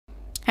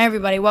Hi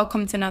everybody,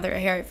 welcome to another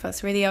Pulid Flux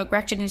video.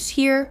 Gretchen is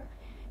here,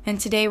 and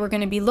today we're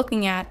going to be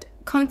looking at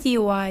Comfy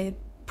UI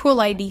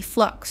Pulid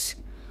Flux.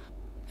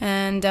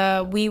 And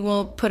we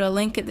will put a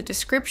link in the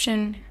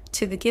description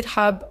to the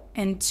GitHub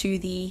and to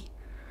the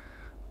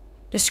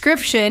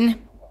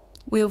description.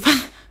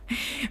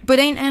 But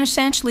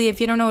essentially,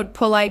 if you don't know what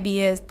Pulid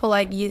is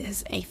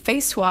a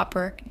face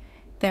swapper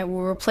that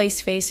will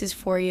replace faces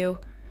for you,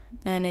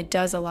 and it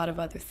does a lot of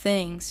other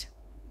things.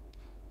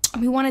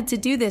 We wanted to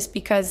do this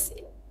because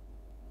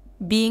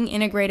being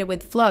integrated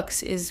with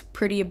Flux is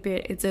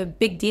it's a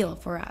big deal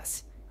for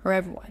us, for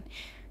everyone.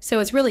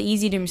 So it's really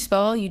easy to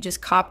install. You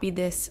just copy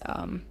this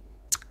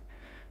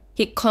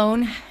git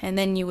clone, and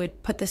then you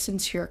would put this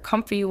into your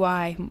Comfy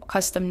UI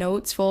custom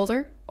nodes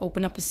folder,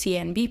 open up a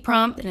CMD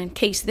prompt, and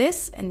encase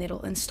this, and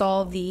it'll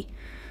install the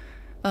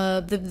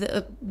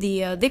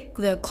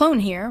clone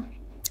here.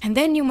 And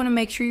then you want to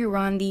make sure you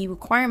run the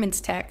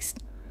requirements text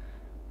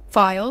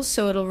files,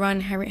 so it'll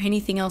run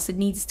anything else it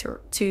needs to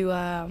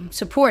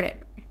support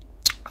it.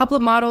 A couple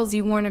of models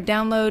you want to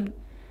download.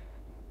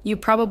 You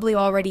probably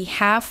already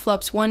have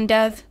Flux 1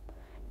 dev.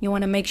 You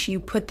want to make sure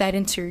you put that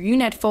into your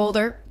UNet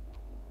folder,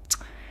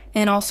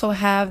 and also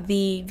have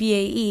the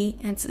VAE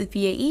and the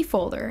VAE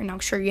folder, and I'm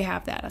sure you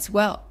have that as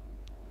well.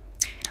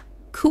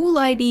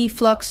 Pulid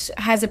Flux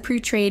has a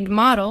pre-trained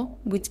model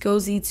which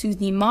goes into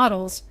the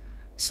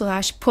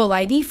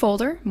models/Pulid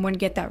folder. I'm going to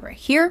get that right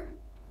here.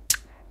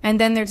 And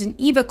then there's an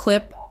EVA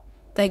clip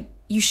that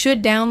you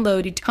should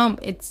download. It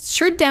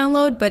should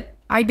download, but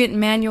I did it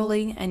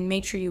manually, and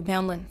make sure you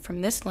download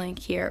from this link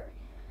here.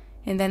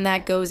 And then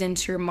that goes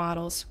into your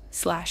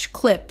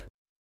models/clip.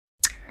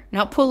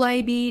 Now,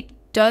 Pulid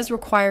does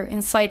require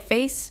Insight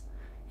Face,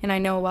 and I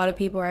know a lot of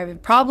people are having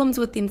problems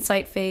with the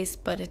Insight Face,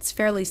 but it's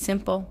fairly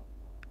simple.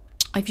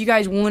 If you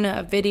guys want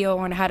a video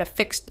on how to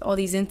fix all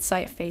these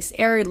Insight Face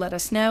errors, let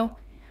us know.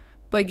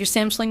 But your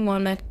Samsung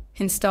want to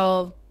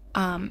install,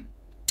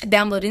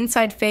 download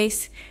Insight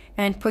Face,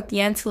 and put the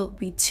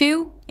Antelope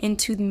 2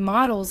 into the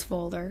models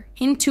folder,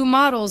 and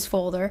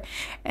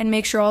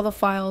make sure all the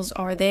files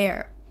are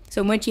there.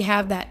 So once you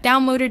have that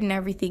downloaded and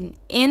everything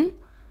in,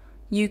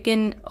 you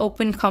can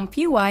open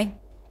Comfy UI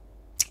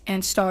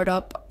and start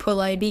up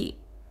Pulid.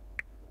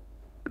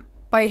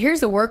 But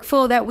here's the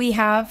workflow that we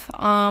have.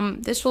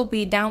 This will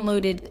be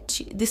uploaded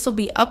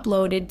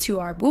to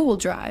our Google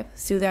Drive,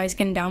 so you guys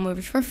can download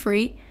it for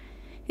free.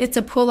 It's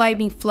a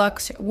Pulid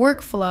Flux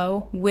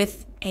workflow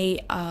with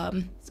a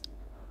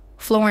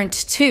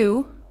Florence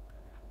 2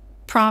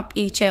 prompt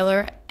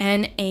e-tailer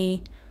and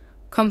a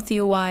Comfy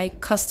UI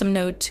custom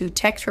node to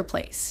text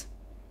replace.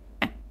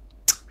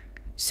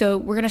 So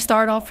we're going to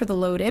start off with the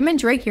load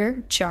image right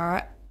here,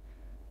 chart.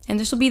 And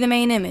this will be the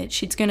main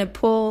image. It's going to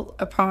pull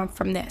a prompt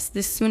from this.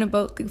 This is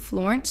about the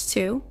Florence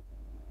 2.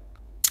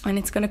 And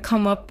it's going to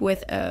come up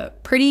with a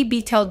pretty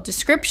detailed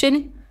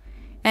description.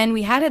 And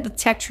we had it the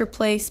text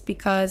replace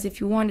because if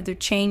you wanted to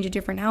change the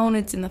different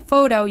elements in the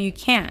photo, you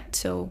can't.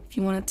 So if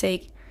you want to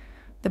take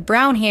the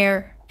brown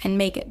hair and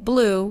make it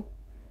blue,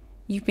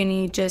 you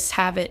can just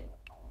have it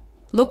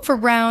look for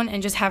brown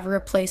and just have it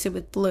replace it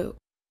with blue.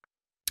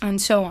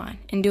 And so on.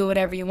 And do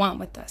whatever you want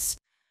with this.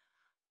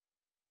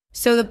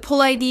 So the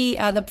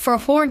Pulid, for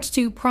Florence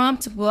 2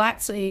 prompt, we'll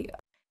actually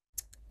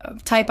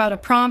type out a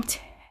prompt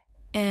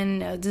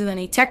and do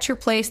any text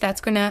replace.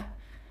 That's going to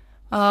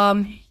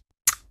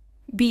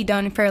be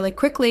done fairly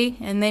quickly.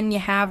 And then you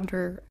have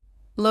your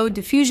load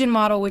diffusion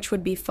model, which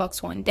would be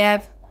Flux 1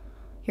 dev.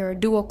 Your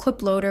dual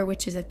clip loader,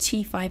 which is a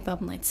T5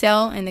 upline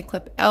cell, and the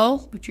clip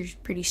L, which is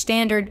pretty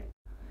standard.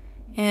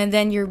 And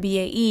then your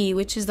VAE,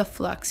 which is the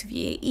Flux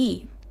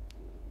VAE.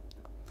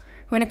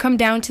 We're going to come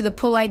down to the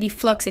Pulid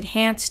Flux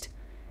Enhanced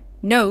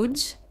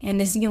nodes, and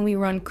this is going to be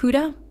run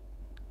CUDA,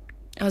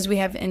 as we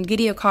have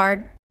NVIDIA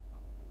card.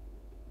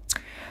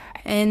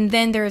 And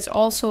then there's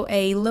also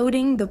a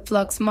loading the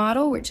Flux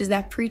model, which is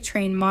that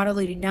pre-trained model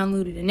that you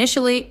downloaded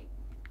initially.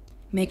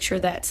 Make sure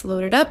that's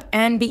loaded up,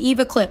 and the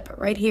EVA clip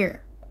right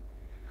here.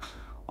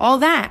 All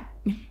that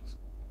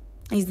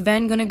is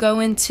then going to go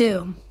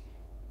into,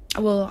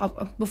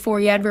 before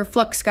you add your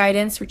Flux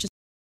guidance, which is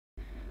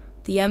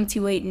the empty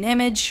weight and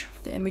image,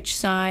 the image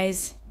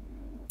size,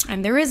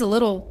 and there is a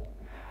little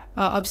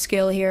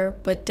upscale here,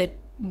 but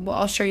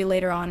I'll show you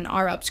later on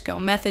our upscale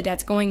method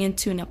that's going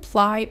into an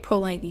apply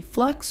Pulid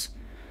Flux,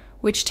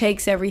 which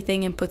takes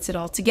everything and puts it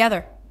all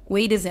together.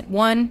 Weight is at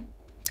 1,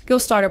 go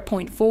start at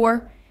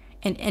 0.4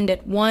 and end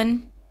at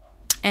 1,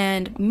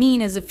 and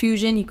mean is a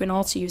fusion. You can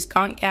also use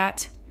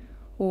concat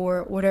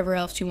or whatever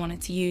else you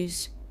wanted to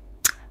use.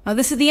 Now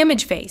this is the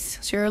image face,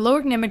 so you're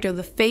loading an image of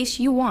the face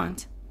you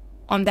want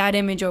on that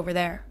image over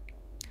there.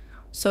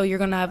 So you're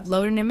going to have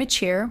load an image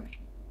here,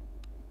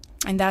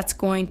 and that's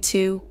going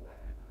to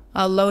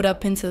load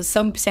up into the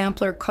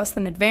subsampler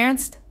custom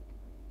advanced,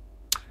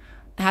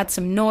 add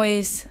some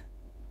noise,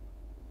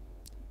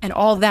 and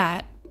all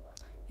that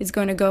is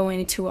going to go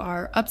into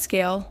our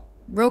upscale,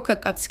 row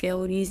cook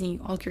upscale, using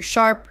Ultra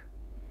Sharp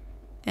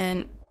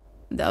and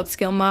the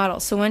upscale model.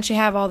 So once you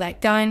have all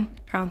that done,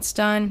 prompt's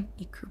done,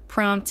 you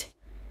prompt,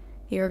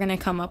 you're going to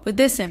come up with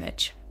this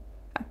image.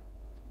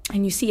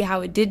 And you see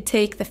how it did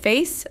take the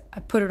face. I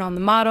put it on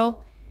the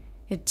model.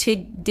 It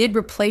did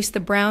replace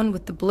the brown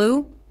with the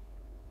blue.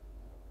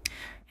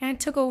 And it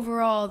took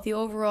the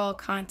overall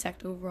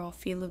contact, overall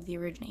feel of the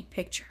originating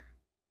picture.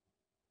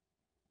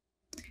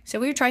 So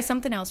we'll try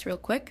something else real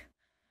quick.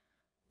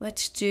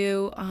 Let's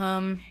do,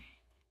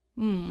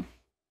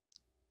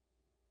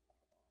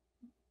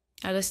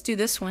 let's do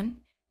this one.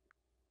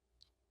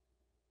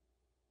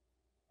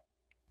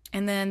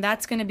 And then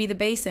that's going to be the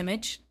base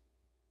image.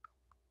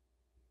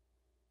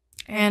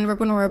 And we're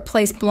going to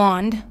replace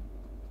blonde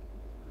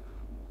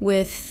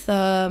with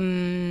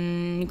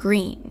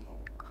green,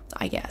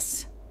 I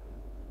guess.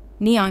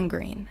 Neon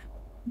green.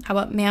 How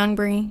about neon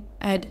green?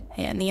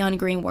 Yeah, neon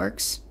green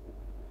works.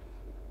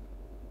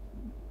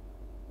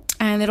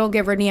 And it'll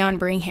give her neon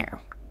green hair.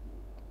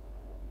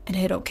 And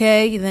hit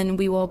OK, then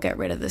we will get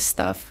rid of this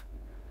stuff.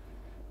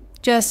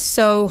 Just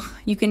so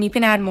you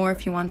can add more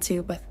if you want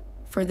to, but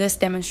for this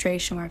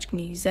demonstration, we're just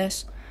going to use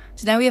this.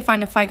 So now we have to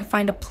find if I can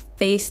find a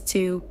face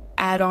to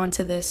add on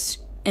to this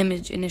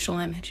initial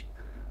image.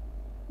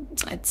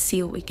 Let's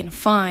see what we can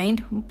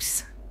find.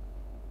 Oops.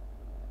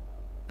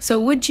 So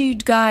would you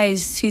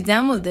guys who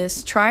download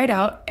this, try it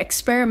out,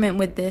 experiment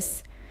with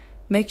this.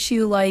 Make sure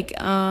you like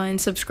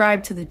and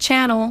subscribe to the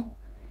channel.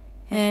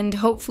 And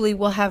hopefully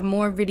we'll have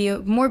more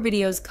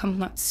videos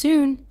coming up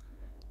soon.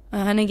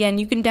 And again,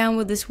 you can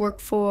download this work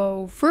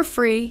for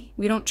free.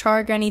 We don't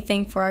charge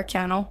anything for our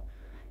channel.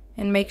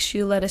 And make sure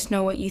you let us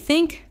know what you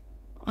think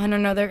on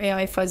another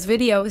AI Fuzz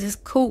video. This is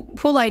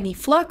Pulid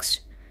Flux,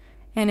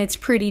 and it's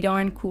pretty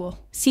darn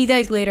cool. See you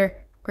guys later.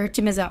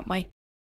 Tim is out, Mike.